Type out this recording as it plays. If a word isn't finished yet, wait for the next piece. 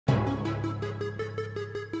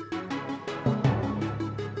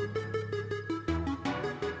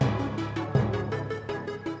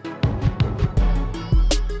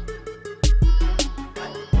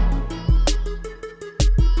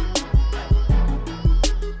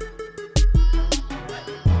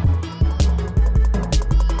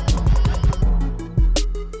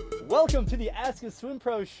Alaska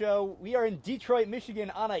SwimPro show. We are in Detroit, Michigan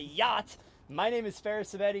on a yacht. My name is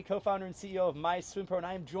Ferris Savetti, co-founder and CEO of MySwimPro, and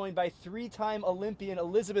I am joined by three-time Olympian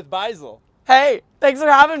Elizabeth Beisel. Hey, thanks for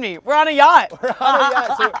having me. We're on a yacht. We're on a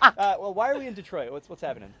yacht. So, well, why are we in Detroit? What's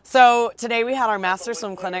happening? So today we had our master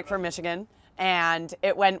swim clinic for Michigan, and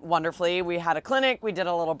it went wonderfully. We had a clinic, we did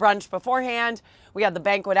a little brunch beforehand, we had the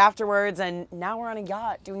banquet afterwards, and now we're on a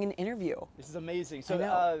yacht doing an interview. This is amazing.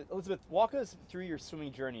 So Elizabeth, walk us through your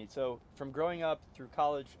swimming journey. So from growing up through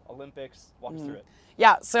college, Olympics, walk us through it.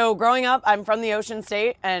 Yeah, so growing up, I'm from the Ocean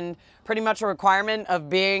State, and pretty much a requirement of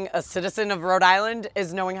being a citizen of Rhode Island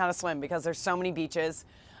is knowing how to swim because there's so many beaches.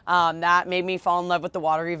 That made me fall in love with the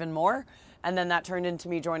water even more. And then that turned into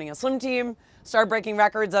me joining a swim team, started breaking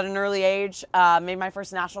records at an early age, made my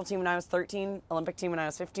first national team when I was 13, Olympic team when I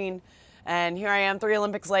was 15. And here I am 3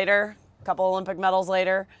 Olympics later, a couple Olympic medals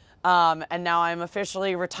later. And now I'm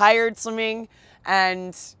officially retired swimming,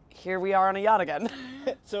 and here we are on a yacht again.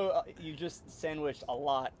 So you just sandwiched a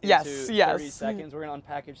lot into Yes. 30 seconds. We're going to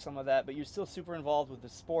unpackage some of that, but you're still super involved with the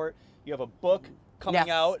sport. You have a book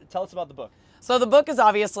coming out. Tell us about the book. So the book is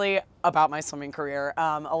obviously about my swimming career.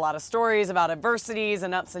 A lot of stories about adversities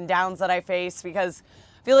and ups and downs that I face, because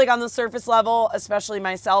I feel like on the surface level, especially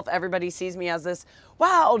myself, everybody sees me as this,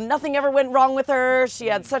 wow, nothing ever went wrong with her. She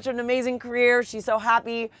had such an amazing career. She's so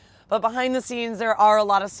happy. But behind the scenes, there are a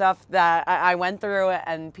lot of stuff that I went through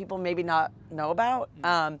and people maybe not know about.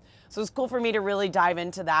 So it's cool for me to really dive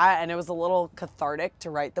into that. And it was a little cathartic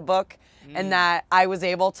to write the book, and that I was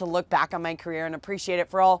able to look back on my career and appreciate it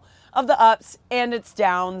for all of the ups and its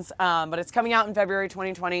downs. But it's coming out in February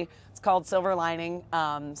 2020. It's called Silver Lining.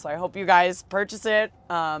 So I hope you guys purchase it.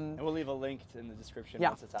 And we'll leave a link in the description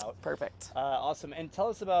once it's out. Perfect. Awesome. And tell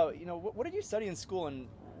us about, what did you study in school, and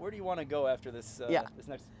where do you want to go after this, this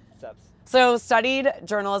next steps? So studied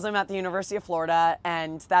journalism at the University of Florida,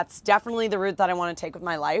 and that's definitely the route that I want to take with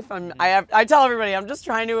my life. I tell everybody I'm just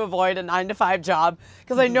trying to avoid a 9-to-5 job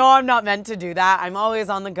because I know I'm not meant to do that. I'm always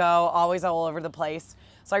on the go, always all over the place.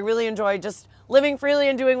 So I really enjoy just living freely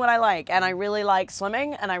and doing what I like. And I really like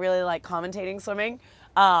swimming, and I really like commentating swimming.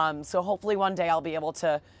 So hopefully one day I'll be able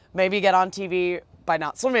to maybe get on TV by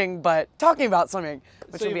not swimming, but talking about swimming,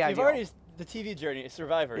 which would be ideal. The TV journey,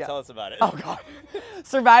 Survivor. Tell us about it. Oh God.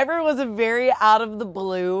 Survivor was a very out of the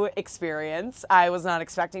blue experience. I was not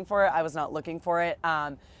expecting for it. I was not looking for it.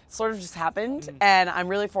 Sort of just happened, and I'm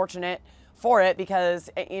really fortunate for it because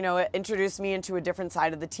it introduced me into a different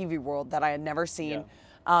side of the TV world that I had never seen.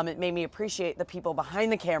 It made me appreciate the people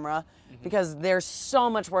behind the camera because there's so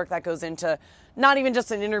much work that goes into not even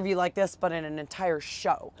just an interview like this, but in an entire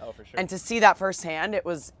show. Oh, for sure. And to see that firsthand, it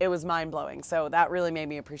was mind-blowing. So that really made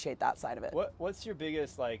me appreciate that side of it. What's your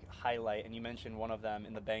biggest highlight? And you mentioned one of them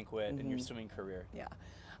in the banquet in your swimming career. Yeah.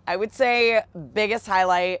 I would say biggest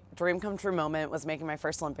highlight, dream come true moment, was making my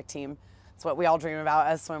first Olympic team. It's what we all dream about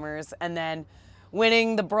as swimmers. And then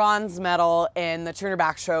winning the bronze medal in the Turner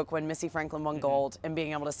backstroke when Missy Franklin won gold, and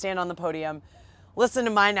being able to stand on the podium, listen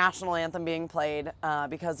to my national anthem being played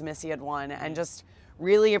because Missy had won, and just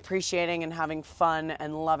really appreciating and having fun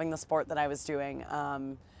and loving the sport that I was doing,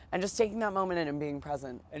 and just taking that moment in and being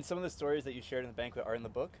present. And some of the stories that you shared in the banquet are in the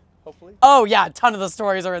book, hopefully? Oh yeah, a ton of the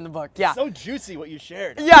stories are in the book, yeah. It's so juicy what you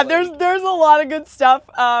shared. Yeah, there's a lot of good stuff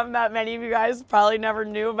that many of you guys probably never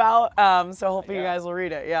knew about, so hopefully you guys will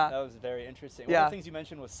read it, yeah. That was very interesting. One of the things you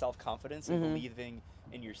mentioned was self-confidence and believing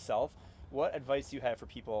in yourself. What advice do you have for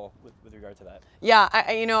people with regard to that? Yeah,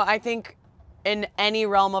 I think in any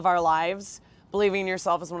realm of our lives, believing in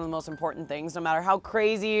yourself is one of the most important things. No matter how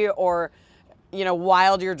crazy or,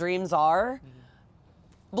 wild your dreams are,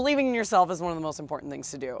 believing in yourself is one of the most important things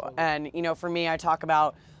to do. And, for me, I talk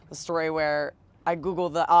about the story where I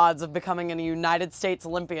Googled the odds of becoming a United States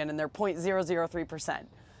Olympian, and they're 0.003%.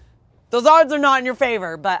 Those odds are not in your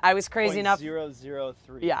favor, but I was crazy enough.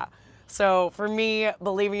 0.003. Yeah. So for me,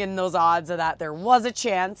 believing in those odds of that there was a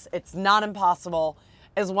chance, it's not impossible,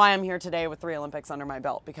 is why I'm here today with 3 Olympics under my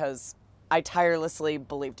belt, because I tirelessly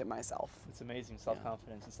believed in myself. It's amazing,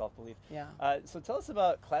 self-confidence and self-belief. Yeah. So tell us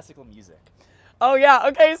about classical music. Oh yeah,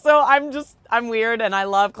 okay, so I'm weird and I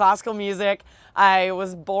love classical music. I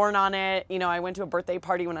was born on it. I went to a birthday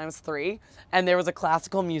party when I was 3, and there was a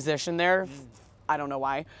classical musician there. I don't know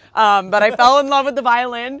why, but I fell in love with the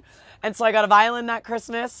violin. And so I got a violin that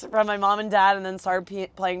Christmas from my mom and dad, and then started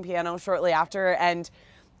playing piano shortly after. And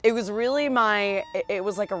it was really it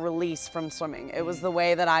was like a release from swimming. It was the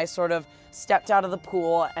way that I sort of stepped out of the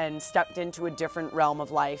pool and stepped into a different realm of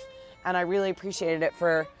life. And I really appreciated it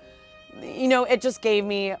for, it just gave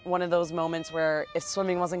me one of those moments where if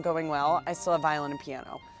swimming wasn't going well, I still have violin and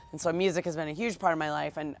piano. And so music has been a huge part of my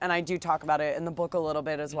life, and I do talk about it in the book a little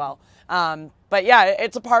bit as well. But yeah,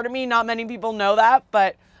 it's a part of me. Not many people know that,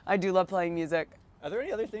 but I do love playing music. Are there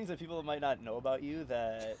any other things that people might not know about you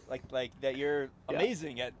that, like that you're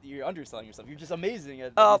amazing at? You're underselling yourself. You're just amazing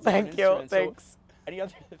at. Oh, thank you. Thanks. So, any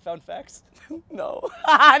other fun facts? No,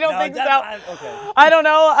 I don't think so. Okay. I don't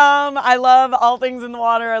know. I love all things in the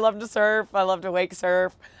water. I love to surf. I love to wake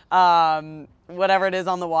surf. Whatever it is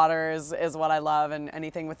on the water is what I love, and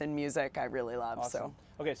anything within music I really love. Awesome. So.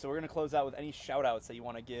 Okay, so we're gonna close out with any shout outs that you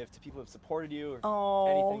want to give to people who have supported you or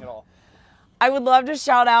anything at all. I would love to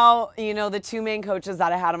shout out, the two main coaches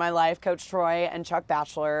that I had in my life, Coach Troy and Chuck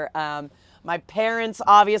Batchelor. My parents,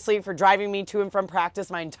 obviously, for driving me to and from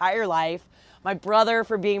practice my entire life. My brother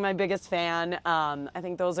for being my biggest fan. I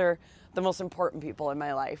think those are the most important people in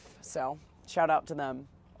my life. So shout out to them.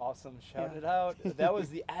 Awesome. Shout it out. That was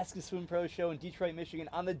the Ask a Swim Pro show in Detroit, Michigan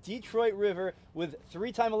on the Detroit River with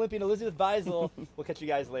 3-time Olympian Elizabeth Beisel. We'll catch you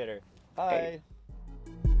guys later. Bye. Okay.